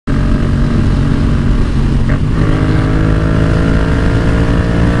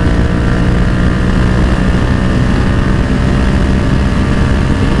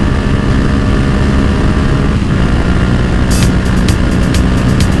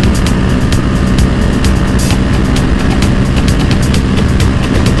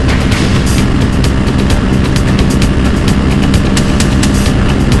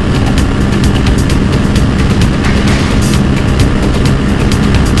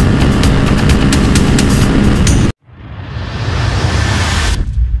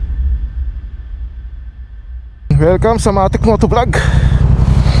welcome sa Matic Motovlog.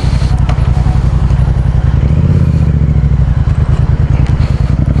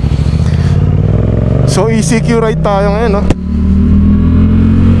 So ECQ ride tayo ngayon, no?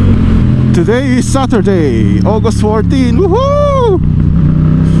 Today is Saturday, August 14. Woohoo!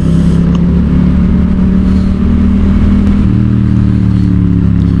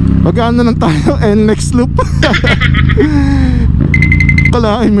 Mag-ano lang tayo, NLEX loop.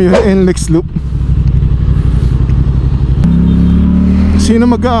 Kalahin mo yun, NLEX loop. Sino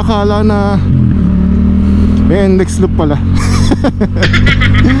mag-aakala na may NLEX loop pala?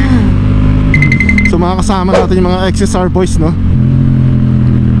 So mga kasama natin yung mga XSR boys, no?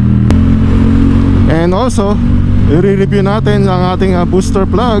 And also, i-review natin ang ating booster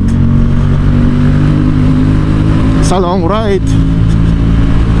plug sa long ride.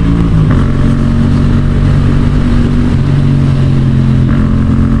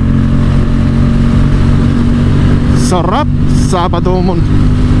 Sarap! Sabado mo,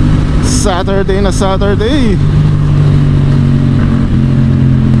 Saturday na Saturday.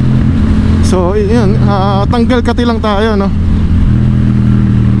 So yun, tanggal kati lang tayo, no?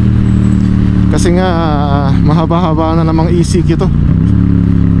 Kasi nga mahaba-haba na namang ECQ to.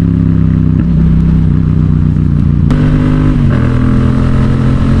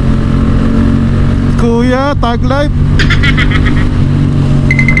 Kuya, tag life.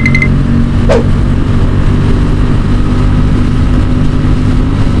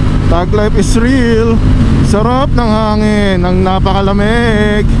 Tag life is real. Sarap ng hangin, ang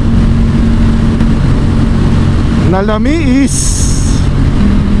napakalamig. Nalamiis.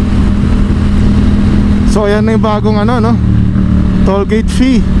 So ayan na yung bagong ano, no? Toll gate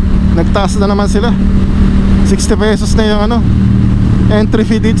fee. Nagtaas na naman sila. 60 pesos na yung ano, entry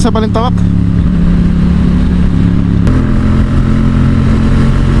fee dito sa Balintawak.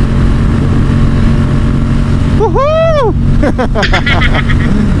 Woohoo!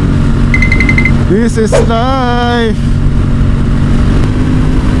 This is life.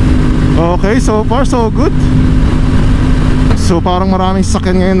 Okay, so far so good. So parang maraming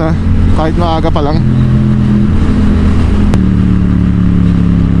sakyan ngayon, kahit maaga pa lang.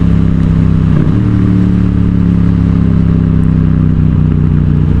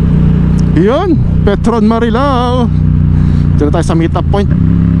 Yun, Petron Marilao. Diyan tayo sa meet up point.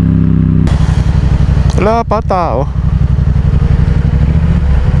 Wala pa tao.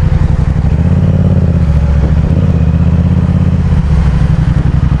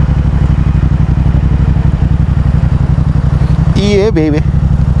 Yeah, baby.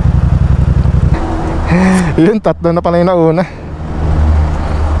 Yun, tatlo na pala yung nauna.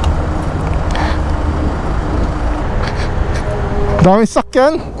 Daming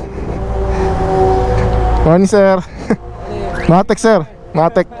sakyan. Morning, sir. Matek, sir.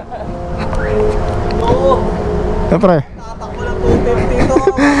 Matek. Siyempre.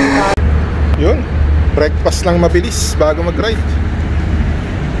 Yun, breakfast lang mabilis bago mag-ride.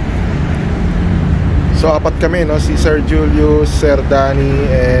 So apat kami, no? Si Sir Julius, Sir Danny,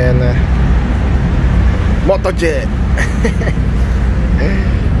 and Motojet.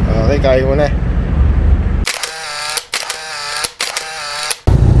 Okay, kaya mo na.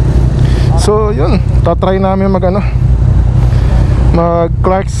 So yun, tatry namin mag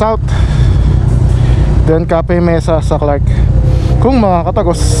Clark South, then Cafe Mesa sa Clark, kung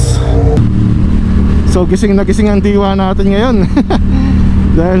makakatagos. So gising na gising ang diwa natin ngayon.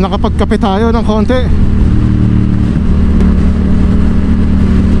 Dahil nakapagkape tayo ng konti.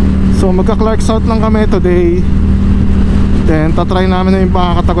 So magka-Clark South lang kami today. Then tatry namin na yung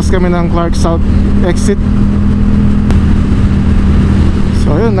makakatagos kami ng Clark South exit.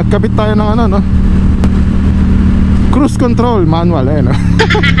 So yun, nagkabit tayo ng ano, no? Cruise control, manual, no?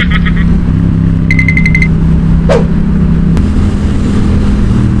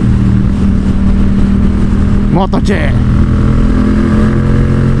 Motojet.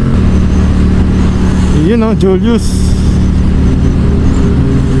 Yun, no? Julius,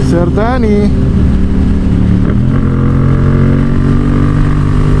 Sir Danny.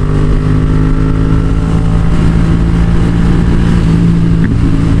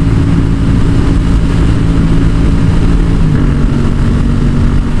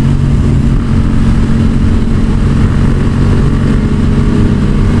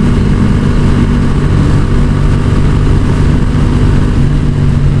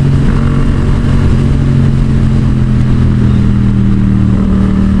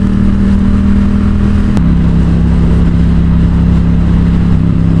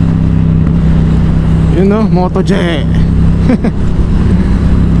 Yun, no? Motojet.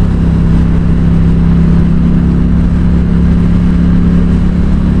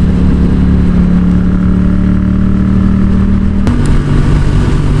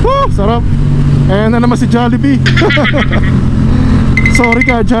 Ayan na naman si Jollibee. Sorry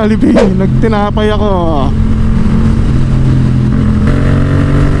ka Jollibee, nagtinapay ako.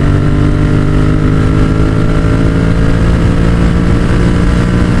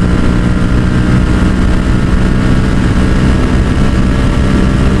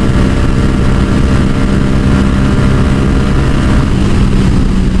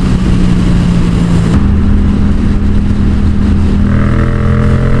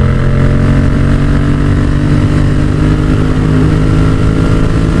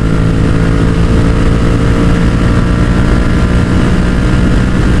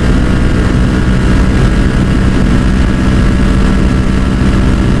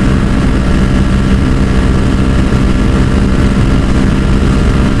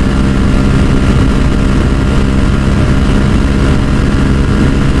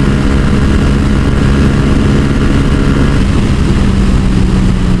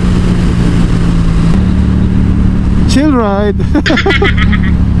 Chill ride.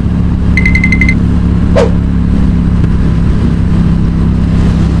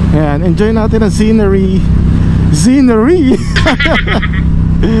 Ayan, enjoy natin ang scenery. Scenery.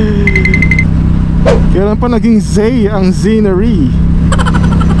 Kailan pa naging Zay ang scenery.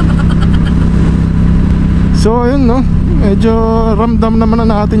 So ayun no, medyo ramdam naman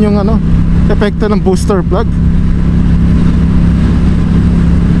na natin yung ano, epekto ng booster plug.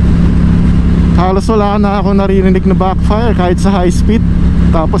 Halos wala na ako naririnig na backfire kahit sa high speed.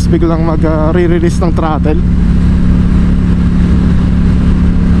 Tapos biglang mag-re-release ng throttle.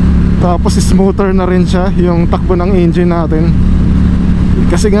 Tapos smoother na rin siya yung takbo ng engine natin.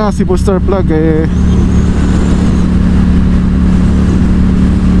 Kasi nga si booster plug eh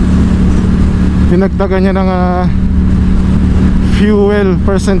dinagdagan niya ng fuel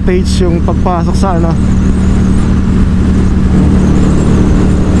percentage yung pagpasok sa ano,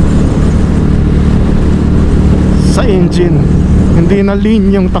 sa engine. Hindi na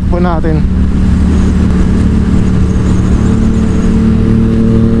lean yung takbo natin.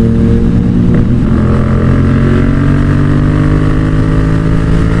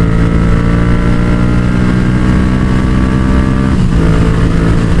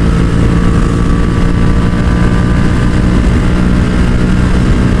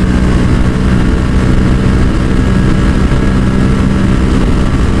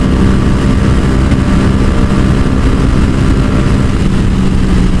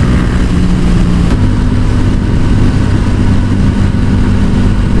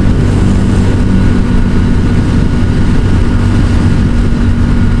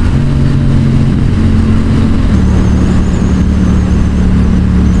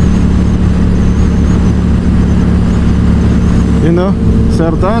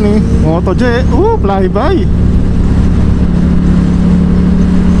 Sir Danny, Moto J, flyby.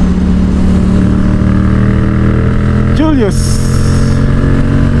 Julius.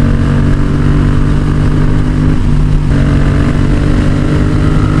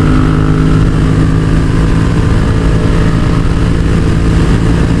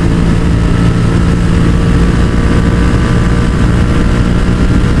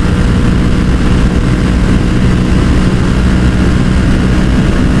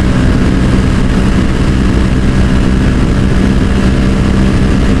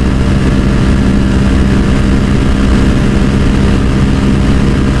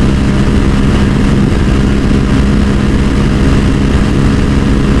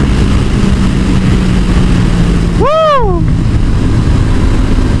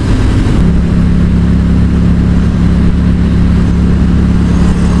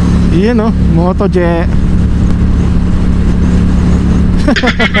 Yan o, Moto J.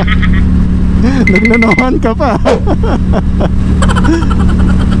 Nagnanawan ka pa.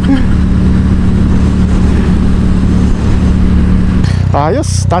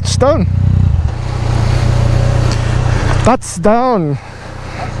 Ayos, touchdown. Touchdown.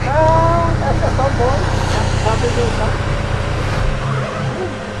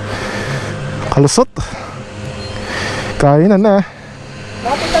 Kalusot. Kainan na.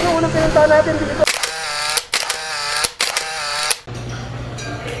 Bakit ano unang pinuntahan natin dito?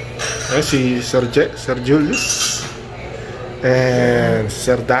 Si Sir Julius and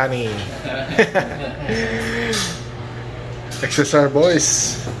Sir Danny. XSR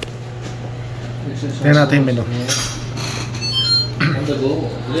boys. Yan natin yung menu.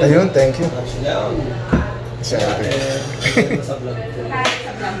 Ayun, thank you.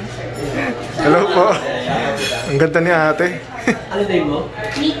 Hello po. Ang ganda ni ate. Ano name mo?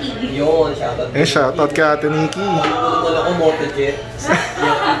 Nikki. Yun, shoutout. Shoutout kay ate Nikki. Wala ko motojet.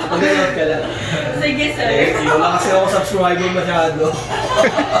 Pag-iingat ka lang. Sige sir. Wala kasi ako subscriber masyado.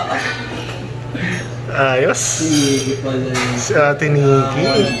 Ayos. Sige pala yun. Si Ate Nikki.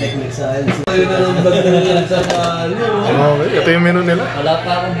 Technique science. Ayun na lang bag na lang sa kanya. Okay, ito yung menu nila. Wala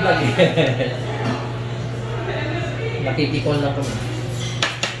pa akong vlog eh. Nakikikol lang kami.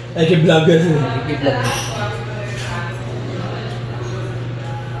 Ay, vlogger. Nakikivlog.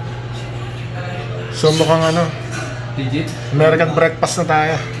 So mukhang ano, Legit? American breakfast na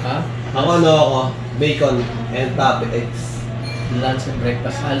tayo. Ha? Ako, bacon and eggs. Lunch and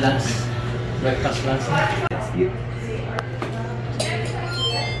breakfast. Lunch. Breakfast, lunch.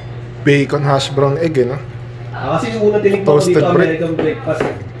 Bacon hash brown egg no? Kasi yung unang tinig ko Toasted dito, bread. American breakfast.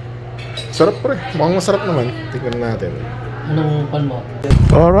 Sarap pre, mukhang masarap naman. Tingnan natin. Anong pan mo?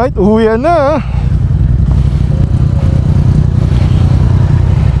 Alright, uwi na.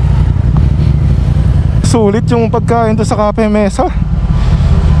 Sulit yung pagkain to sa Cafe Mesa.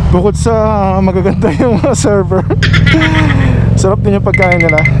 Bukod sa magaganda yung server, sarap din yung pagkain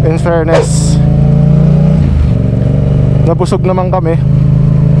nila. In fairness, nabusog naman kami.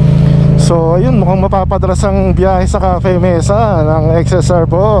 So ayun, mukhang mapapadalas ang biyahe sa Cafe Mesa ng XSR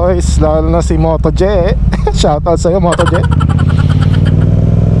boys, lalo na si Moto J. Shoutout sa'yo Moto J.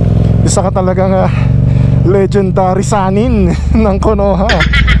 Isa ka talagang legendary sanin ng Konoha.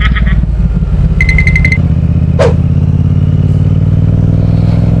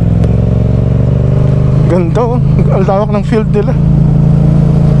 Ganda oh, ang lawak ng field nila.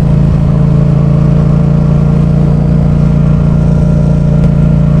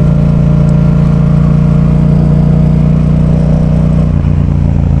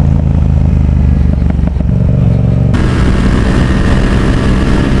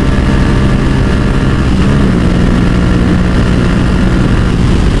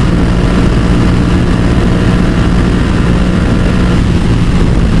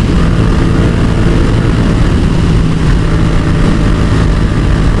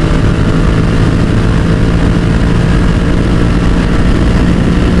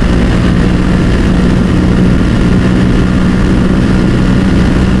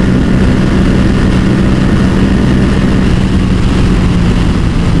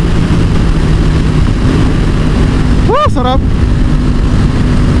 Sarap.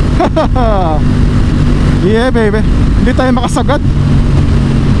 Yeah baby, hindi tayo makasagad.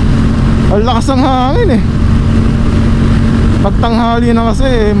 Ang lakas ng hangin eh. Pagtanghali na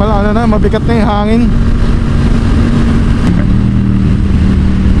kasi malala na, mabigat na yung hangin.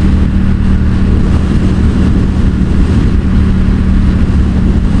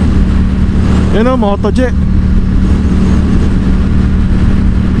 Yun o, Moto J.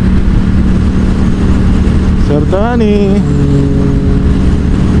 Sir Danny,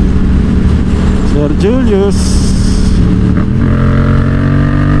 Sir Julius.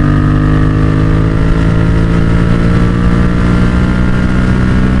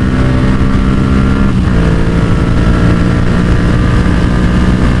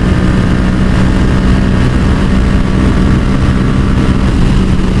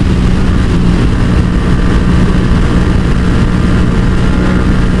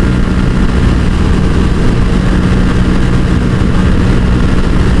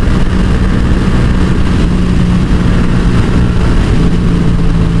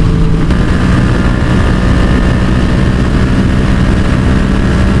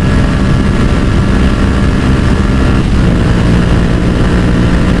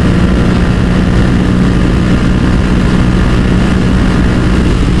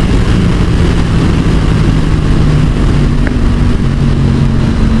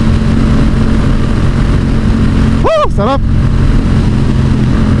 Sarap.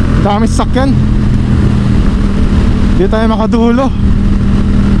 Dami sakyan. Hindi tayo makadulo.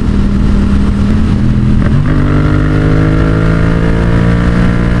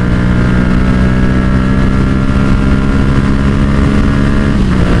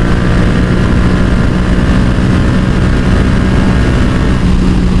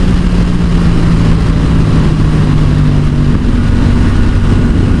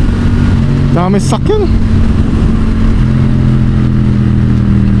 Dami sakyan.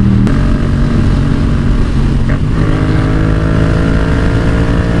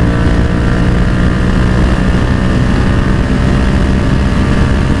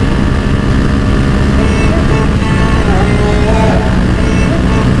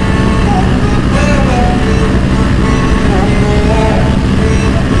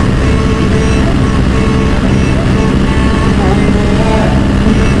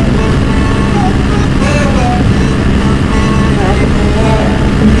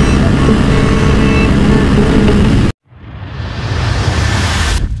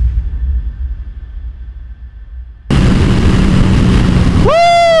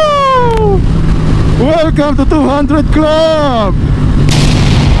 Welcome to 200 Club!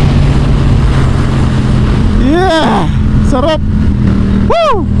 Yeah! Sarap!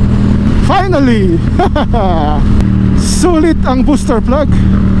 Woo! Finally! Sulit ang booster plug.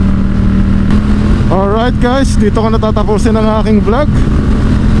 Alright guys, dito ko natatapusin ang aking vlog.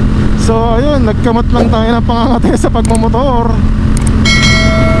 So ayun, nagkamot lang tayo ng pangangate sa pagmamotor.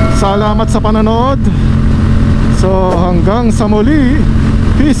 Salamat sa panonood. So hanggang sa muli.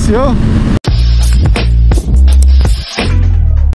 Peace yo!